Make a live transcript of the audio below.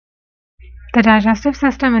The digestive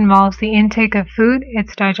system involves the intake of food,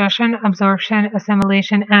 its digestion, absorption,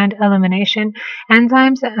 assimilation, and elimination.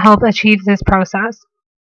 Enzymes help achieve this process.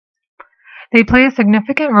 They play a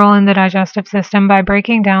significant role in the digestive system by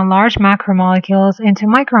breaking down large macromolecules into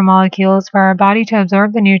micromolecules for our body to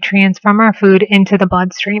absorb the nutrients from our food into the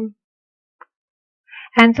bloodstream.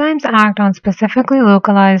 Enzymes act on specifically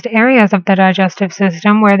localized areas of the digestive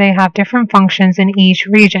system where they have different functions in each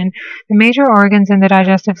region. The major organs in the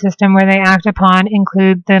digestive system where they act upon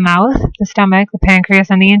include the mouth, the stomach, the pancreas,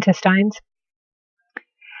 and the intestines.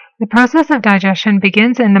 The process of digestion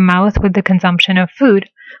begins in the mouth with the consumption of food.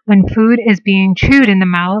 When food is being chewed in the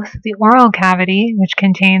mouth, the oral cavity, which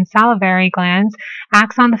contains salivary glands,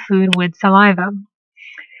 acts on the food with saliva.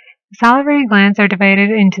 Salivary glands are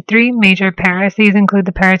divided into three major pairs. These include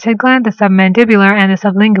the parotid gland, the submandibular, and the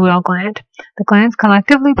sublingual gland. The glands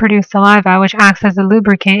collectively produce saliva, which acts as a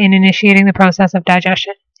lubricant in initiating the process of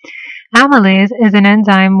digestion. Amylase is an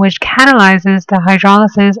enzyme which catalyzes the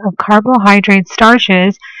hydrolysis of carbohydrate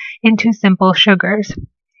starches into simple sugars.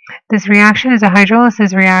 This reaction is a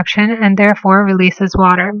hydrolysis reaction and therefore releases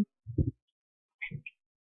water.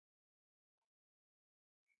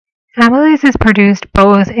 Amylase is produced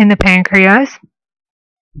both in the pancreas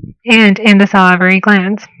and in the salivary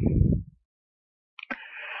glands.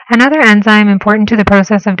 Another enzyme important to the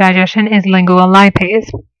process of digestion is lingual lipase.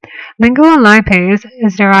 Lingual lipase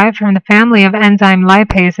is derived from the family of enzyme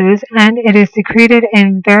lipases, and it is secreted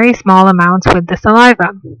in very small amounts with the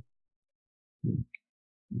saliva.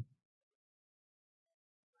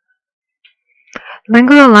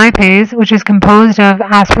 Lingual lipase, which is composed of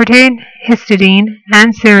aspartate, histidine,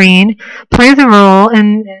 and serine, plays a role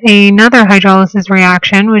in another hydrolysis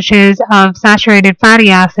reaction, which is of saturated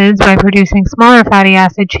fatty acids by producing smaller fatty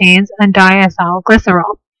acid chains and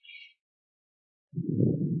diacylglycerol.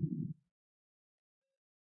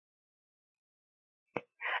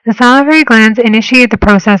 The salivary glands initiate the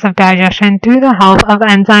process of digestion through the help of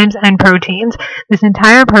enzymes and proteins. This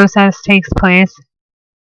entire process takes place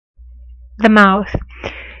in the mouth.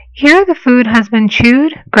 Here the food has been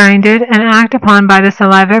chewed, grinded, and acted upon by the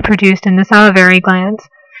saliva produced in the salivary glands.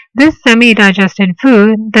 This semi-digested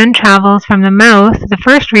food then travels from the mouth, the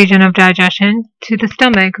first region of digestion, to the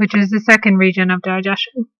stomach, which is the second region of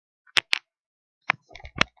digestion.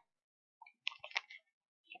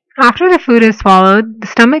 After the food is swallowed, the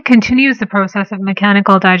stomach continues the process of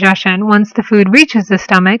mechanical digestion. Once the food reaches the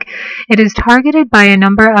stomach, it is targeted by a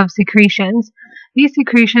number of secretions. These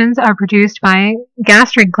secretions are produced by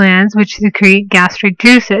gastric glands, which secrete gastric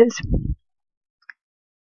juices.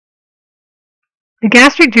 The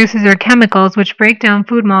gastric juices are chemicals which break down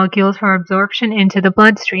food molecules for absorption into the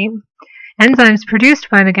bloodstream. Enzymes produced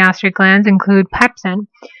by the gastric glands include pepsin,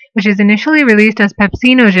 which is initially released as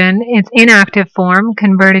pepsinogen, its inactive form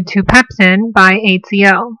converted to pepsin by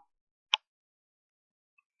HCl.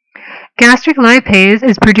 Gastric lipase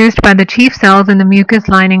is produced by the chief cells in the mucous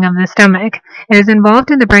lining of the stomach. It is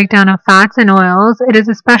involved in the breakdown of fats and oils. It is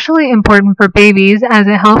especially important for babies as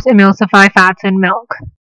it helps emulsify fats in milk.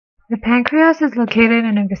 The pancreas is located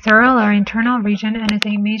in a visceral or internal region and is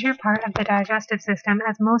a major part of the digestive system,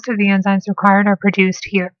 as most of the enzymes required are produced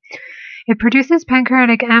here. It produces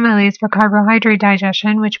pancreatic amylase for carbohydrate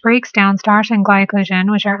digestion, which breaks down starch and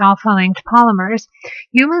glycogen, which are alpha-linked polymers.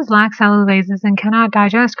 Humans lack cellulases and cannot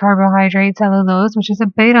digest carbohydrate cellulose, which is a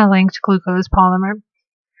beta-linked glucose polymer.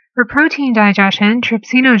 For protein digestion,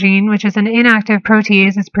 trypsinogen, which is an inactive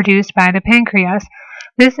protease, is produced by the pancreas.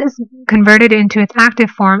 This is converted into its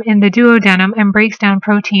active form in the duodenum and breaks down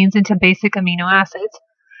proteins into basic amino acids.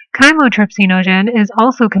 Chymotrypsinogen is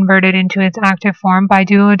also converted into its active form by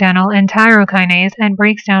duodenal and tyrokinase and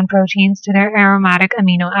breaks down proteins to their aromatic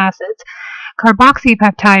amino acids.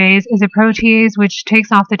 Carboxypeptidase is a protease which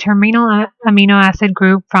takes off the terminal amino acid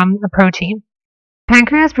group from a protein.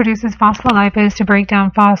 Pancreas produces phospholipase to break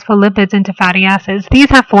down phospholipids into fatty acids. These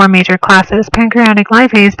have four major classes. Pancreatic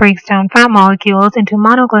lipase breaks down fat molecules into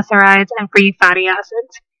monoglycerides and free fatty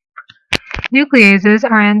acids. Nucleases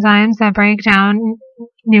are enzymes that break down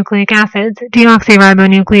nucleic acids.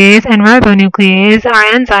 Deoxyribonuclease and ribonuclease are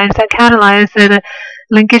enzymes that catalyze the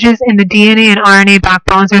linkages in the DNA and RNA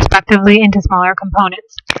backbones respectively into smaller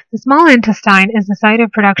components. The small intestine is the site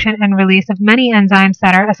of production and release of many enzymes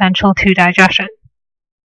that are essential to digestion.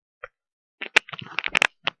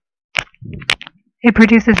 It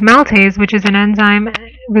produces maltase, which is an enzyme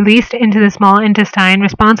released into the small intestine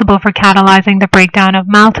responsible for catalyzing the breakdown of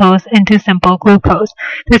maltose into simple glucose.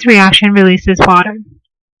 This reaction releases water.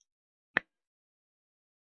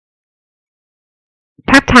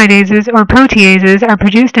 Peptidases or proteases are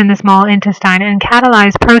produced in the small intestine and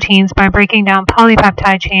catalyze proteins by breaking down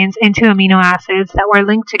polypeptide chains into amino acids that were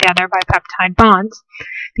linked together by peptide bonds.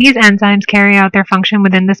 These enzymes carry out their function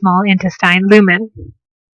within the small intestine lumen.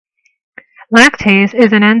 Lactase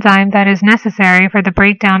is an enzyme that is necessary for the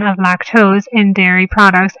breakdown of lactose in dairy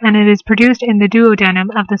products, and it is produced in the duodenum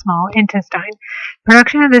of the small intestine.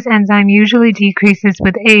 Production of this enzyme usually decreases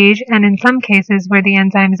with age, and in some cases where the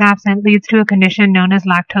enzyme is absent leads to a condition known as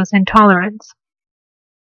lactose intolerance.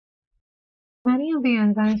 Many of the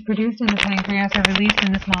enzymes produced in the pancreas are released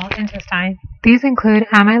in the small intestine. These include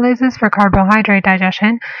amylases for carbohydrate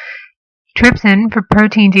digestion, trypsin for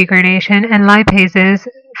protein degradation, and lipases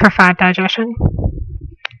for fat digestion.